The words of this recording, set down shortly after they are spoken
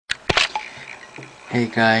Hey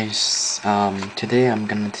guys, today I'm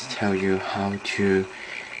gonna tell you how to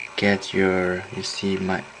get you see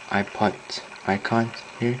my iPod icon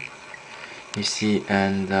here, you see,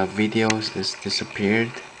 and the videos is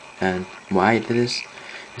disappeared. And why it is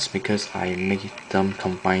because I make them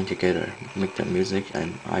combine together, make the music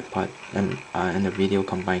and iPod and the video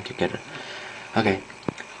combine together. Okay,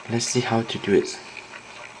 let's see how to do it.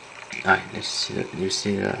 Alright, let's see you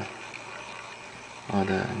see all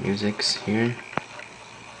the musics here.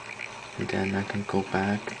 And then I can go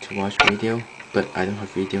back to watch video, but I don't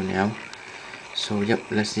have video now. So yep,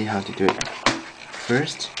 let's see how to do it.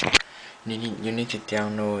 First, you need to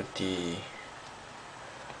download the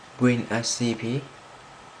winscp,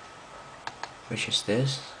 which is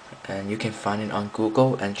this, and you can find it on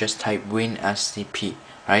Google and just type winscp,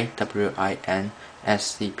 right?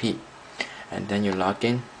 WINSCP, and then you log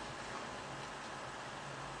in.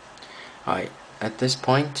 Alright, at this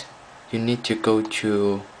point you need to go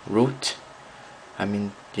to root,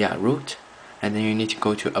 root, and then you need to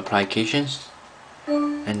go to applications,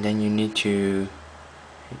 and then you need to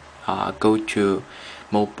go to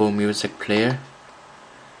mobile music player,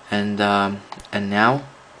 and now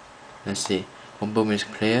let's see, mobile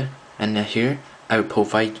music player, and here I will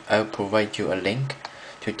provide you a link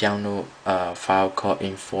to download a file called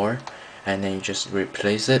info, and then you just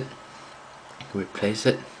replace it,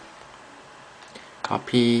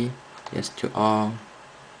 copy, yes to all,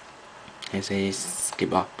 and say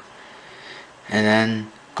skip up, and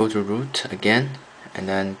then go to root again, and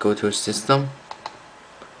then go to system,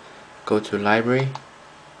 go to library,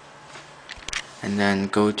 and then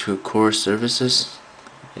go to core services,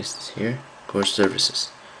 it's here, core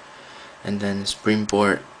services, and then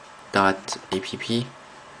springboard.app,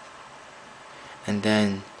 and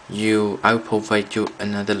then I will provide you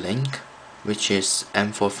another link, which is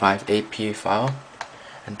m45ap file,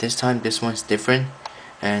 and this time this one's different,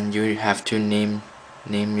 and you have to name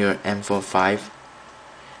your m45.plist,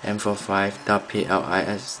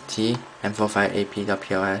 m45ap.plist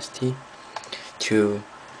to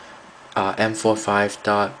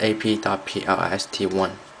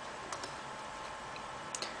m45.ap.plist1,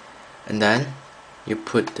 and then you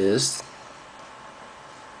put this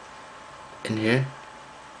in here,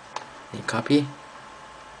 you copy,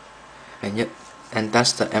 and yep, and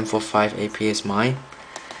that's the m45ap is mine,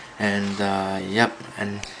 and yep,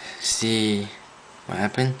 and see what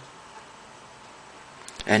happened.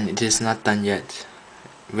 And it is not done yet,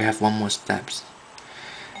 we have one more steps,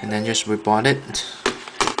 and then just rebot it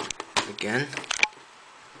again,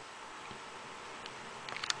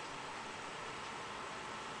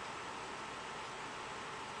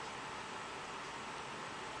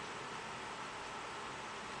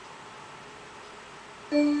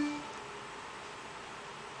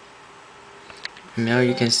 now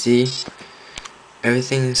you can see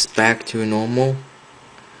everything is back to normal,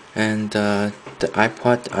 and the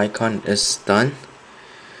iPod icon is done,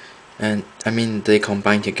 and they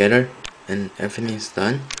combine together and everything is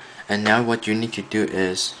done. And now what you need to do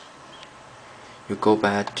is you go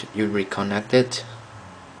back to, you reconnect it,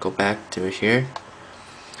 go back to here,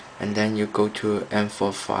 and then you go to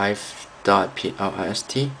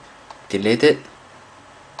m45.plist, delete it,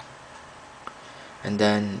 and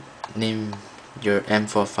then name your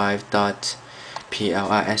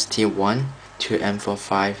m45.plist1 to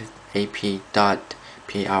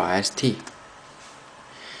m45ap.plist,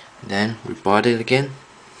 then rebot it again,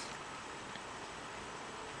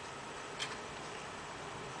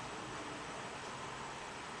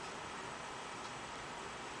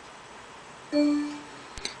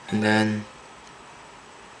 and then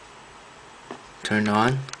turn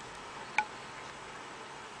on,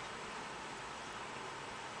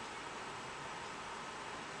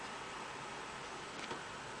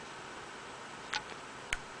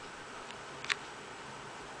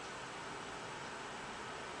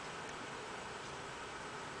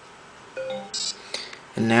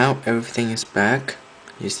 and now everything is back.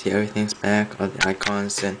 You see everything's back, all the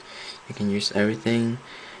icons, and you can use everything.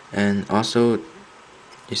 And also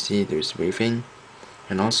you see there's waving,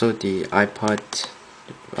 and also the iPod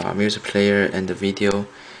music player and the video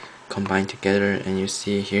combined together, and you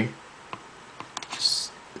see here,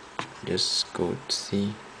 just go to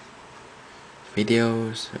see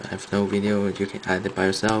videos. I have no video, you can add it by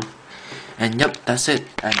yourself. And yep, that's it.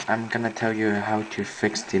 And I'm gonna tell you how to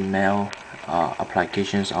fix the mail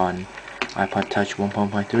applications on iPod Touch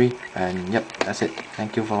 1.3, and yep, that's it.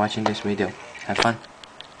 Thank you for watching this video. Have fun.